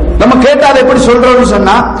விடையில நம்ம கேட்டால் எப்படி சொல்றோம்னு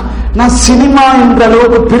சொன்னா, நான் சினிமா என்ற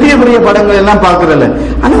அளவுக்கு பெரிய பெரிய படங்கள் எல்லாம் பார்க்கறல,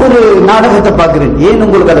 ஆனா ஒரு நாடகத்தை பார்க்கிறேன். ஏன்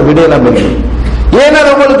உங்களுக்கு அதை விடையெல்லாம் இருக்குது? ஏன்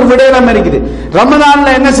அது உங்களுக்கு விடையெல்லாம் இருக்குது?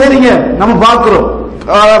 ரமலான்ல என்ன செய்றீங்க? நம்ம பார்க்கிறோம்,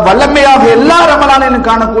 வல்லமையாக எல்லா ரமலானிலும்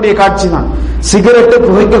காணக்கூடிய காட்சி தான் சிகரெட்டு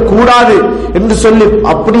புகைக்க கூடாது என்று சொல்லி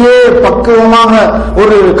அப்படியே பக்குவமாக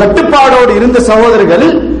ஒரு கட்டுப்பாடோடு இருந்த சகோதரர்கள்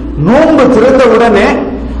நோன்பு திறந்த உடனே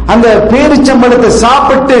அந்த பேரிச்சம்பழத்தை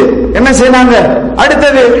சாப்பிட்டு என்ன செய்யறாங்க?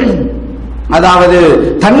 அடுத்தது அதாவது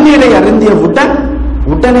தண்ணீரை அருந்திய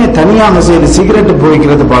உடனே தனியாக செய்து சிகரெட்டு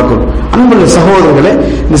புகைக்கிறது பார்க்கணும். அன்புள்ள சகோதரர்களே,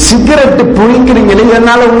 இந்த சிகரெட்டு புகைக்கிறீங்களே,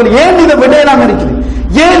 இதனால உங்களுக்கு ஏன் இதை விடையெல்லாம் இருக்குது?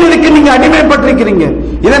 ஏன் இதுக்கு நீங்க அடிமைப்பட்டிருக்கிறீங்க?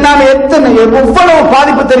 இதனால எவ்வளவு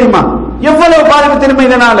பாதிப்பு தெரியுமா? எவ்வளவு பாதிப்பு தெரியுமா?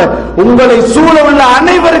 இதனால உங்களை சூழ உள்ள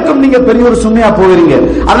அனைவருக்கும் நீங்க பெரிய ஒரு சுமையா போகிறீங்க.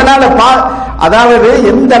 அதனால அதாவது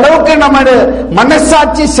எந்த அளவுக்கு நம்ம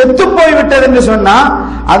மனசாட்சி செத்து போய்விட்டது என்று சொன்னா,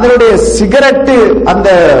 அதனுடைய சிகரெட்டு அந்த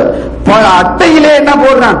அட்டையிலே என்ன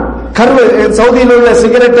போடுறான்? கருவை, சவுதியில் உள்ள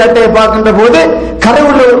சிகரெட் அட்டையை பார்க்கின்ற போது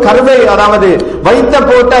கருவை அதாவது வைத்த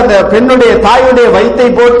போட்டு அந்த பெண்ணுடைய தாயுடைய வைத்தை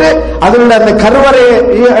போட்டு அதில் அந்த கருவறையை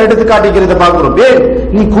எடுத்து காட்டிக்கிறத பார்க்கிறோம். ஏன்?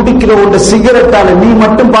 நீ குடிக்கிற உண்ட சிகரெட்டால நீ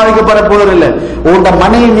மட்டும் பாதிக்கப்பட போவதில்லை, உண்ட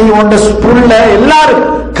மனைவி, உண்ட புள்ள, எல்லாரும்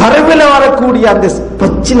கருவில வரக்கூடிய அந்த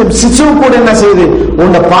பச்சிலம் சிசு கூட என்ன செய்து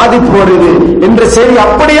உண்ட பாதிப்பு வருது என்ற செய்தி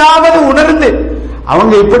அப்படியாவது உணர்ந்து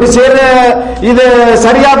அவங்க இப்படி செய்யற இது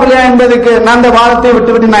சரியா பிள்ளையா என்பதுக்கு நான் அந்த வார்த்தையை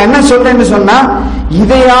விட்டு நான் என்ன சொல்றேன்னு சொன்னா,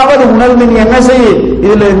 இதையாவது உணர்ந்து நீ என்ன செய்ய,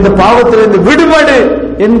 இதுல இந்த பாவத்திலிருந்து விடுபடு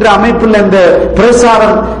என்ற அமைப்புல இந்த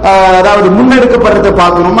பிரசாரம் அதாவது முன்னெடுக்கப்படுறதை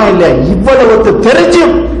பார்க்கணுமா இல்லையா? இவ்வளவு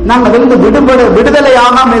தெரிஞ்சும் நாங்க வந்து விடுதலை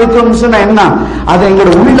ஆகாம இருக்கோம்னு சொன்னா என்ன? அது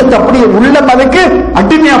எங்களோட உள்ளத்தை அப்படியே உள்ளம் அதுக்கு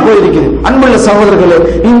அடிமையா போயிருக்குது. அன்புள்ள சகோதரர்களே,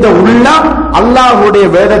 இந்த உள்ளம் அல்லாஹ்வுடைய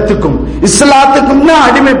வேதத்துக்கும் இஸ்லாத்துக்கும் தான்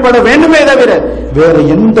அடிமைப்பட வேண்டுமே தவிர வேற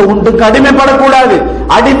எந்த ஒன்றுக்கு அடிமைப்படக்கூடாது.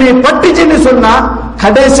 அடிமைப்பட்டுச்சுன்னு சொன்னா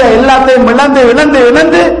கடைசியா எல்லாத்தையும்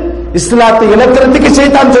இழந்து இஸ்லாத்தை இழக்கிறதுக்கு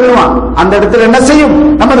சைத்தான் சொல்லுவான். அந்த இடத்துல என்ன செய்யும்?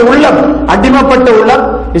 நமது உள்ளம், அடிமைப்பட்ட உள்ளம்,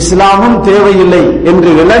 இஸ்லாமும் தேவையில்லை என்று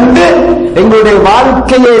இழந்து எங்களுடைய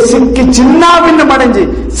வாழ்க்கையை சிக்கி சின்னாபின்னம் அடைஞ்சு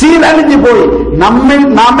சீரழிஞ்சு போய்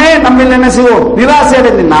நாமே என்ன செய்வோம்? நிராசை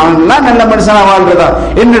அடைந்து நான் எல்லாம் நல்ல மனுஷனா வாழ்றதா,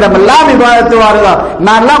 என்னிடம் எல்லாம் விவாதத்து வாழ்றதா,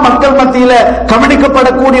 நான் எல்லாம் மக்கள் மத்தியில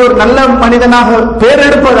கவனிக்கப்படக்கூடிய ஒரு நல்ல மனிதனாக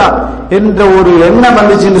பேரெடுப்பதா என்ற ஒரு எண்ணம்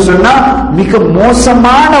வந்துச்சுன்னு சொன்னா மிக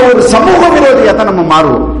மோசமான ஒரு சமூக விரோதியா தான் நம்ம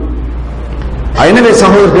மாறுவோம். எனவே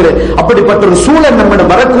சகோதரர்களே, அப்படிப்பட்ட ஒரு சூழல்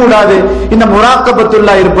நம்மிடம் வரக்கூடாது. இந்த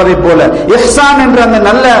முராக்கபத்துல்லா இருப்பதை போல, இஹ்சான் என்ற அந்த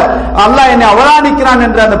நல்ல அல்லாஹ் என்னை அவதானிக்கிறான்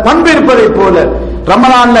என்ற அந்த பண்பு இருப்பதை போல,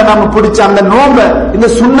 ரமலான்ல நம்ம பிடிச்ச அந்த நோம்ப இந்த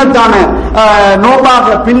சுன்னத்தான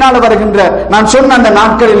நோம்பாக பின்னால வருகின்ற நான் சொன்ன அந்த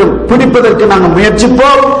நாட்களிலும் பிடிப்பதற்கு நாங்கள்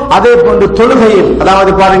முயற்சிப்போம். அதே போன்று தொழுகையில்,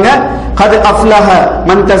 அதாவது பாருங்க, கத் அஃப்லஹ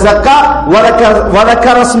மன் தஸக்கா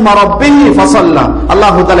வதக்கர ஸ்ம ரப்பிஹி ஃபஸல்லா.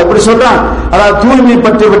 அல்லாஹ் தஆலா எப்படி சொல்றான்? அதாவது தூய்மை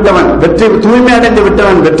பெற்று விட்டவன் தூய்மை அடைந்து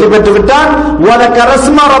விட்டவன் வெற்றி பெற்று விட்டான். வதக்கர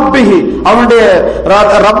ஸ்ம ரப்பிஹி, அவனுடைய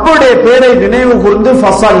ரப்புடைய பெயரை நினைவு கூர்ந்து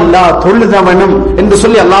ஃபஸல்லா, தொழுதவனும் என்று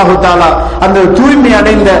சொல்லி அல்லாஹ் தஆலா அந்த தூய்மை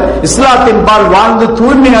அடைந்த இஸ்லாத்தின் பால் வாழ்ந்து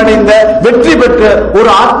தூய்மை அடைந்த வெற்றி பெற்ற ஒரு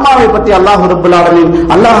ஆத்மாவை பற்றி அல்லாஹ் ரப்பல் ஆலமீன்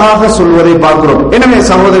அல்லாஹ்வாக சொல்வதை பார்க்கிறோம். எனவே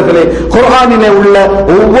சகோதரர்களே, குர்ஆனிலே உள்ள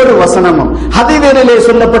ஒவ்வொரு வசனமும், ஹதீஸிலே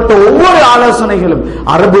சொல்லப்பட்ட ஒவ்வொரு ஆலோசனைகளும்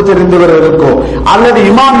அரபு தெரிந்தவர்களுக்கோ அல்லது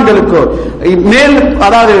இமாம்களுக்கோ மேல்,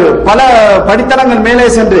 அதாவது பல படித்தரங்கள் மேலே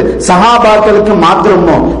சென்று சஹாபாக்களுக்கு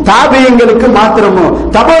மாத்திரமோ, தாபியங்களுக்கு மாத்திரமோ,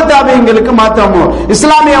 தபோ தாபியங்களுக்கு மாத்திரமோ,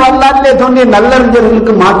 இஸ்லாமிய வரலாற்றிலே தோன்றிய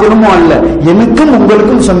நல்லறிஞர்களுக்கு மாத்திரமோ அல்ல, எனக்கும்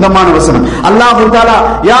உங்களுக்கும் சொந்தமான வசனம். அல்லாஹ் தஆலா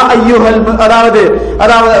யா அய்யுஹல், அதாவது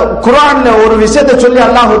குர்ஆன்ல ஒரு விஷயத்தை சொல்லி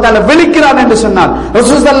அல்லாஹ் தஆலா விழிக்கிறான் என்று சொன்னார்.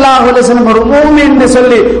 ரசூல் ஸல்லல்லாஹு அலைஹி வஸல்லம் ஒரு மூமின் என்று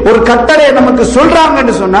சொல்லி ஒரு கட்டளை நமக்கு சொல்றாங்க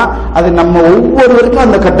என்று சொன்னா அது நம்ம ஒவ்வொருவருக்கும்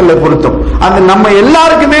அந்த கட்டளை பொருத்தும். அது நம்ம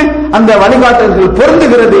எல்லாருக்குமே அந்த வழிகாட்டல்கள்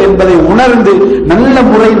பொருந்துகிறது என்பதை உணர்ந்து நல்ல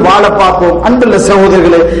முறையில் வாழ பார்ப்போம். அன்புள்ள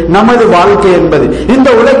சகோதரர்களே, நமது வாழ்க்கை என்பது இந்த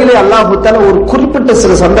உலகிலே அல்லாஹ் தஆலா ஒரு குறிப்பிட்ட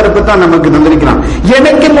சில சந்தர்ப்பத்தை நமக்கு தந்திருக்கிறான்.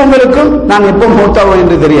 எனக்கும் உங்களுக்கும் நான் எப்போ மௌத்தாவோம்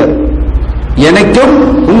என்று தெரியாது. எனக்கும்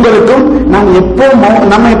உங்களுக்கும்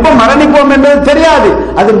நம்ம எப்போ மரணிப்போம் என்பது தெரியாது.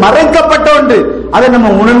 அது மறைக்கப்பட்ட ஒன்று. அதை நம்ம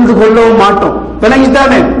உணர்ந்து கொள்ளவும் மாட்டோம்.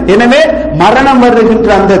 விளங்கித்தானே? எனவே மரணம் வருகின்ற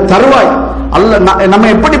அந்த தருவாய் நம்ம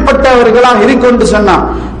எப்படிப்பட்டவர்களாக இருக்கொண்டு சொன்னா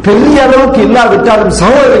பெரிய அளவுக்கு இல்லாவிட்டாலும்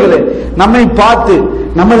சகோதரர்களே, நம்மை பார்த்து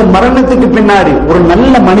நமது மரணத்துக்கு பின்னாடி ஒரு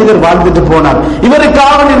நல்ல மனிதர் வாழ்ந்துட்டு போனார்,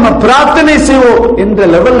 இவருக்காக நம்ம பிரார்த்தனை செய்வோம் என்ற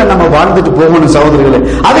லெவல்ல நம்ம வாழ்ந்துட்டு போகணும் சகோதரர்களே.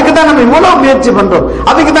 அதுக்கு தான் நம்ம இவ்வளவு முயற்சி பண்றோம்.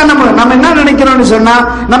 அதுக்கு தான் நம்ம என்ன நினைக்கிறோம்னு சொன்னா,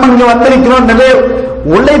 நம்ம இங்க வந்திருக்கிறோம், நிறைய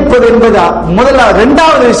உழைப்பது என்பதா முதல்ல.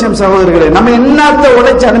 இரண்டாவது விஷயம் சகோதரர்களே, நம்ம என்னத்தை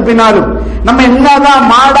உழைச்சு அனுப்பினாலும், நம்ம என்னதான்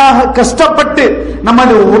மாடாக கஷ்டப்பட்டு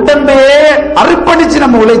நமது உடம்பையே அர்ப்பணிச்சு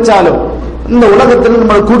நம்ம உழைச்சாலும், இந்த உலகத்தில்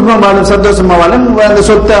நம்ம குடும்பம் வாழும், சந்தோஷமா வாழும், அந்த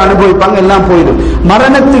சொத்தை அனுபவிப்பாங்க, எல்லாம் போயிடும்.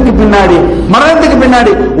 மரணத்துக்கு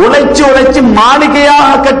பின்னாடி உழைச்சு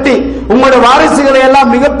மாளிகையாக கட்டி உங்களோட வாரிசுகளை எல்லாம்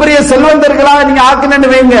மிகப்பெரிய செல்வந்தர்களாக நீங்க ஆக்கினு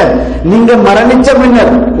வைங்க. நீங்க மரணிச்ச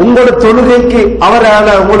பின்னர் உங்களோட தொழுகைக்கு அவரால்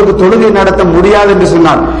உங்களுக்கு தொழுகை நடத்த முடியாது என்று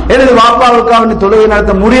சொன்னார். எனது வாப்பாவுக்காக தொழுகை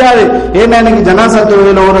நடத்த முடியாது, ஏன்னா எனக்கு ஜனாசா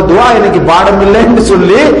தொழுகையில ஒரு துவா எனக்கு பாடம் இல்லை என்று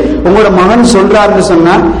சொல்லி உங்களோட மகன் சொல்றாருன்னு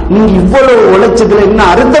சொன்னா, நீங்க இவ்வளவு உழைச்சதுல என்ன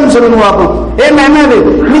அர்த்தம் சொல்லுங்க பார்ப்போம். ஏன்னா என்னது,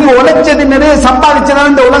 நீங்க உழைச்சது நிறைய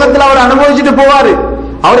சம்பாதிச்சதால் இந்த உலகத்தில் அவர் அனுபவிச்சுட்டு போவாரு,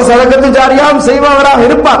 அவர் சதகத்து ஜாரியாவும் செய்பவராக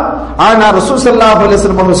இருப்பார். ஆனால் ரசூல் ஸல்லல்லாஹு அலைஹி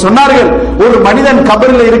வஸல்லம் சொன்னார்கள், ஒரு மனிதன்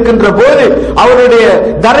கபரில் இருக்கின்ற போது அவருடைய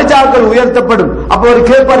தரஜாக்கள் உயர்த்தப்படும். அப்ப அவர்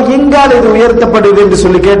கேட்பார், எங்கால் இது உயர்த்தப்படுது என்று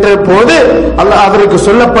சொல்லி கேட்ட போது அல்லாஹ் அவருக்கு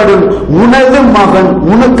சொல்லப்படும், உனது மகன்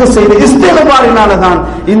உனக்கு செய்த இஸ்திக்பாரினால்தான்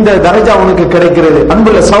இந்த தரஜா உனக்கு கிடைக்கிறது.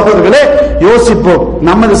 அன்புள்ள சகோதரர்களே, யோசிப்போம்.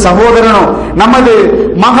 நமது சகோதரனோ, நமது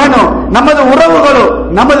மகனோ, நமது உறவுகளோ,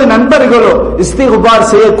 நமது நண்பர்களோ இஸ்திக்பார்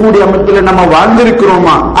செய்யக்கூடிய அமைப்பில் நம்ம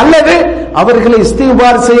வாழ்ந்திருக்கிறோமா, அல்லது அவர்களை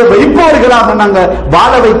இஸ்திக்பார் செய்ய வைப்பவர்களாக நாங்கள்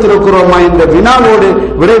வாழ வைத்திருக்கிறோமா என்ற வினாவோடு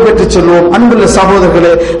விடைபெற்று செல்வோம். அன்புள்ள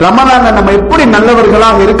சகோதரர்களே, ரமலான்ல நம்ம எப்படி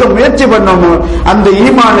நல்லவர்களாக இருக்க முயற்சி பண்ணோமோ அந்த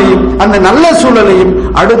ஈமானையும் அந்த நல்ல சூழலையும்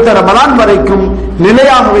அடுத்த ரமலான் வரைக்கும்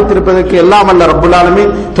நிலையாக வைத்திருப்பதற்கு எல்லாம் வல்ல ரப்புல்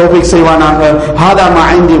ஆலமீன் தௌஃபீக் செய்வானாக. ஹாதா மா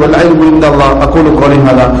இன்தி வல் இல்மு இன்தல்லாஹ். அகூலு கௌலி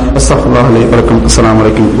ஹாதா. அஸ்தக்ஃபிருல்லாஹ் லி வ லக்கும். அஸ்ஸலாமு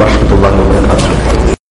அலைக்கும் வ ரஹ்மத்துல்லாஹி வ பரகாத்துஹு.